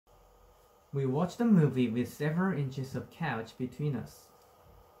We watched the movie with several inches of couch between us.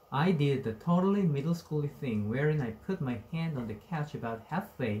 I did the totally middle schooly thing wherein I put my hand on the couch about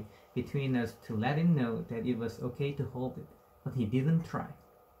halfway between us to let him know that it was okay to hold it, but he didn't try.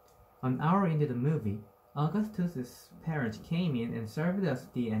 An hour into the movie, Augustus's parents came in and served us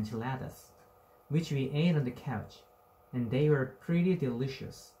the enchiladas, which we ate on the couch, and they were pretty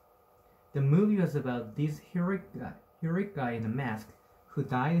delicious. The movie was about this heroic guy in a mask who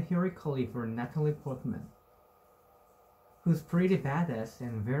died heroically for Natalie Portman, who's pretty badass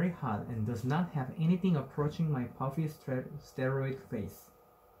and very hot and does not have anything approaching my puffy steroid face.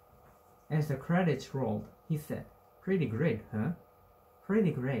 As the credits rolled, he said, "Pretty great, huh?"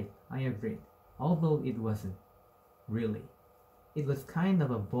 "Pretty great," I agreed, although it wasn't. Really. It was kind of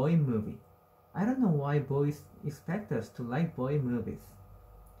a boy movie. I don't know why boys expect us to like boy movies.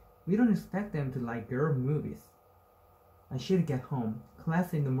 We don't expect them to like girl movies. "I should get home.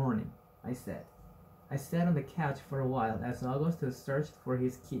 Class in the morning," I said. I sat on the couch for a while as Augustus searched for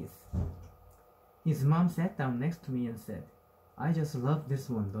his keys. His mom sat down next to me and said, "I just love this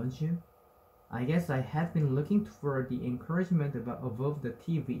one, don't you?" I guess I had been looking for the encouragement above the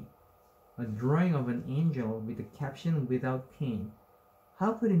TV. A drawing of an angel with the caption "Without pain."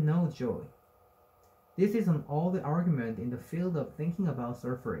 How could he know joy? This is an old argument in the field of thinking about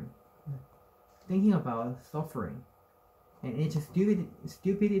suffering. And its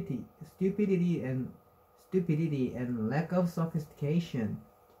stupidity and lack of sophistication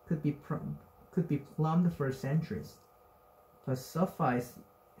could be plumbed for centuries. But suffice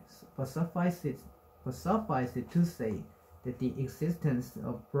it to say that the existence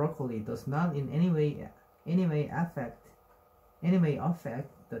of broccoli does not in any way affect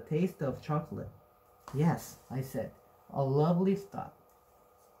the taste of chocolate. "Yes," I said, "a lovely thought."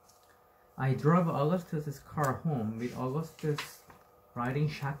 I drove Augustus's car home with Augustus riding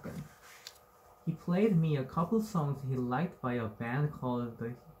shotgun. He played me a couple songs he liked by a band called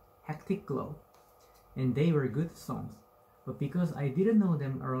the Hectic Glow, and they were good songs, but because I didn't know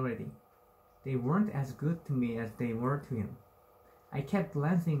them already, they weren't as good to me as they were to him. I kept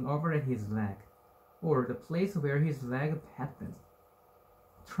glancing over at his leg, or the place where his leg had been,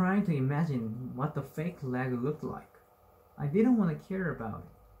 trying to imagine what the fake leg looked like. I didn't want to care about it,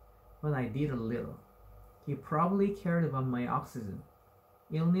 but I did a little. He probably cared about my oxygen.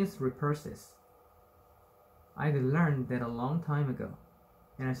 Illness repulses. I'd learned that a long time ago,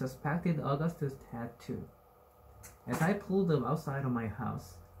 and I suspected Augustus had too. As I pulled up outside of my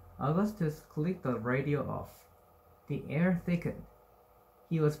house, Augustus clicked the radio off. The air thickened.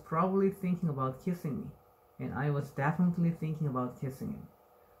 He was probably thinking about kissing me, and I was definitely thinking about kissing him,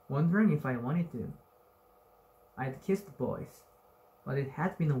 wondering if I wanted to. I'd kissed boys, but it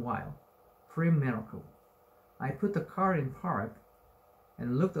had been a while. Pre-miracle. I put the car in park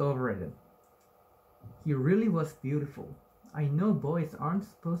and looked over at him. He really was beautiful. I know boys aren't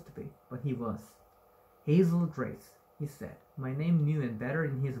supposed to be, but he was. "Hazel Grace," he said, my name new and better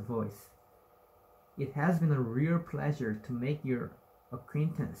in his voice. "It has been a real pleasure to make your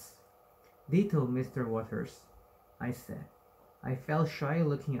acquaintance." "Ditto, Mr. Waters," I said. I felt shy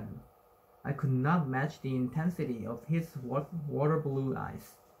looking at him. I could not match the intensity of his water blue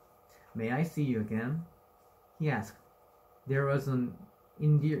eyes. "May I see you again?" he asked. There was an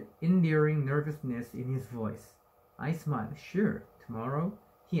endearing nervousness in his voice. I smiled. "Sure, tomorrow?"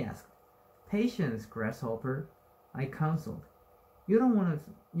 he asked. "Patience, grasshopper," I counseled. You don't want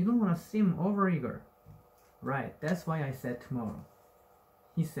to seem overeager." "Right, that's why I said tomorrow."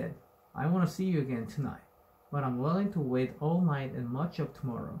 He said, "I want to see you again tonight, but I'm willing to wait all night and much of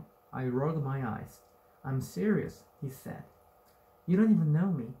tomorrow." I rolled my eyes. "I'm serious," he said. "You don't even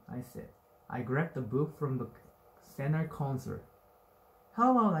know me," I said. I grabbed the book from the center console.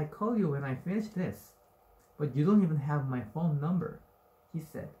 "How about I call you when I finish this?" "But you don't even have my phone number," he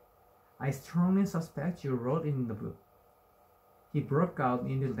said. "I strongly suspect you wrote it in the book." He broke out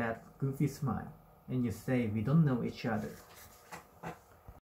into that goofy smile. "And you say we don't know each other."